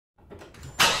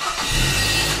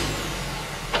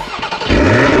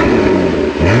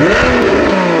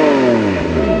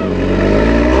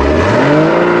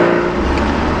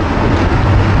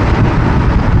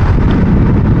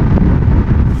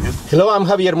Hello, I'm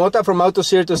Javier Mota from Auto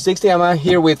 260. I'm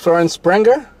here with Florence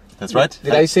Sprenger. Yes, yes.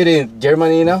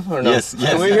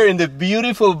 And we're here in the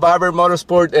beautiful Barber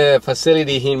Motorsport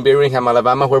facility here in Birmingham,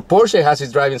 Alabama, where Porsche has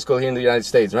its driving school here in the United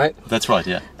States, right? That's right,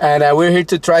 yeah. And we're here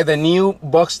to try the new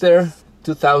Boxster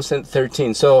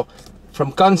 2013. So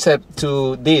from concept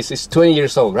to this, it's 20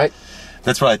 years old, right?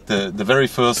 That's right. The very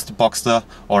first Boxster,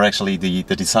 or actually the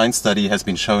design study, has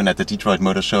been shown at the Detroit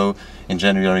Motor Show in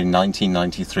January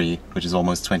 1993, which is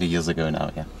almost 20 years ago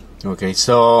now, yeah. Okay,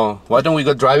 so why don't we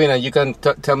go driving and you can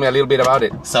tell me a little bit about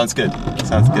it? Sounds good.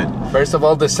 Sounds good. First of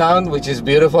all, the sound, which is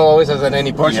beautiful, always as in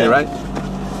any Porsche, right?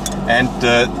 And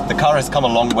the car has come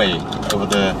a long way over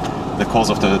the course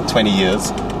of the 20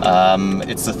 years.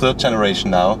 It's the third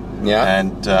generation now,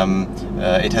 and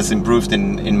it has improved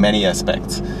in many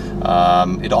aspects.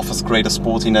 It offers greater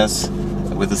sportiness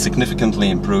with a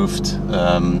significantly improved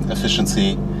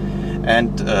efficiency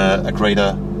and a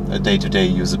greater day-to-day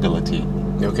usability.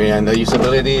 Okay, and the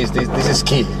usability is this is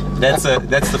key. That's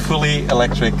the fully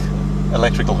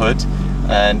electrical hood,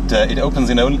 and it opens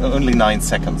in only 9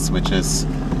 seconds, which is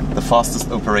the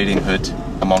fastest operating hood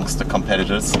amongst the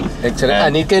competitors. Excellent.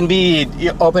 And it can be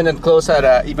open and close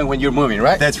at even when you're moving,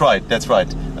 right? That's right. That's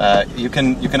right. You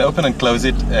can open and close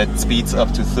it at speeds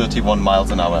up to 31 miles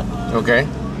an hour. Okay.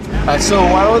 So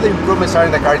what all the improvements are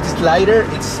in the car? It's lighter,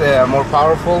 it's more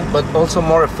powerful, but also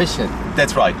more efficient.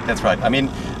 That's right. That's right. I mean,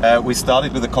 we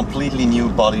started with a completely new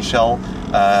body shell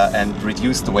and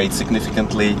reduced the weight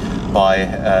significantly by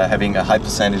having a high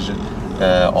percentage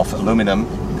of aluminum,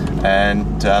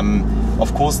 and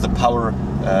of course the power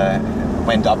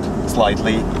went up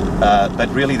slightly, but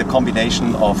really the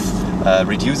combination of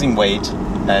reducing weight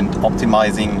and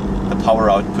optimizing the power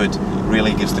output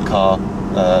really gives the car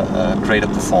greater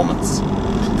performance.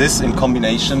 This, in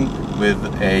combination with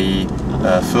a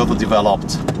further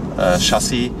developed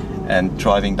chassis and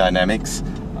driving dynamics,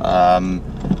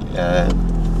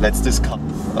 lets this car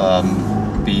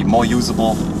be more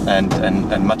usable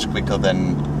and much quicker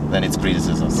than its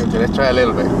predecessors. Okay, let's try a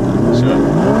little bit. Sure.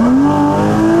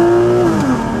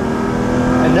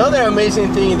 Another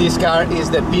amazing thing in this car is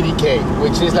the PDK,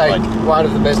 which is like one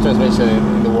of the best transmissions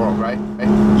in the world, right?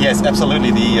 Yes,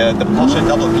 absolutely. The Porsche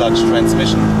double clutch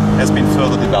transmission has been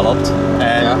further developed,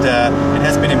 and it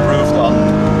has been improved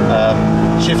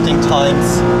on shifting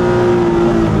times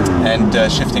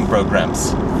and shifting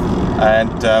programs.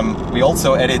 And we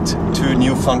also added 2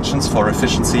 new functions for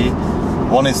efficiency.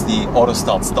 One is the auto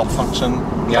start stop function,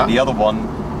 and the other one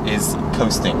is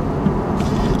coasting.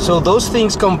 So those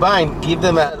things combined give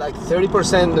them like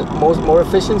 30% more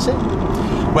efficiency?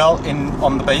 Well,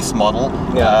 on the base model,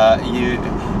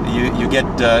 you get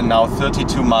now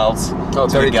 32 miles to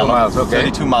the gallon. Miles, okay.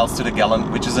 32 miles to the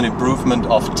gallon, which is an improvement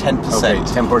of 10%. Okay,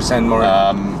 10% more.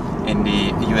 In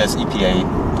the US EPA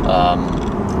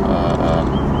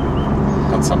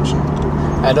consumption.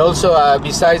 And also,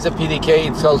 besides the PDK,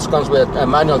 it also comes with a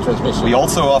manual transmission. We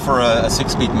also offer a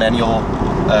 6-speed manual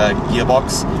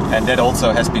gearbox, and that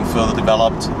also has been further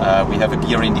developed. We have a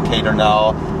gear indicator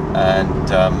now,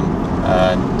 and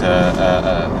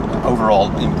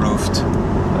overall improved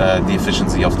the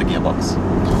efficiency of the gearbox.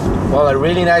 Well, a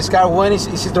really nice car. When is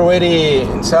it already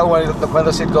in sale? When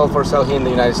does it go for sale here in the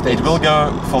United States? It will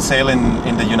go for sale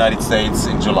in the United States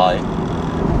in July,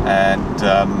 and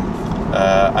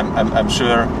I'm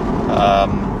sure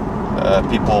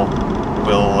people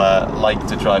will like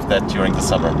to drive that during the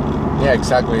summer. Yeah,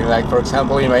 exactly. Like, for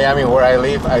example, in Miami, where I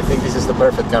live, I think this is the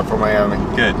perfect car for Miami.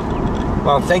 Good.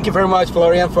 Well, thank you very much,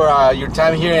 Florian, for your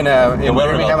time here in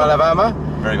Birmingham, Alabama.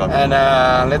 Very good. And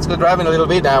let's go driving a little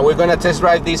bit. We're going to test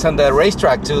drive this on the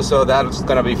racetrack too, so that's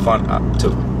going to be fun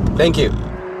too. Thank you.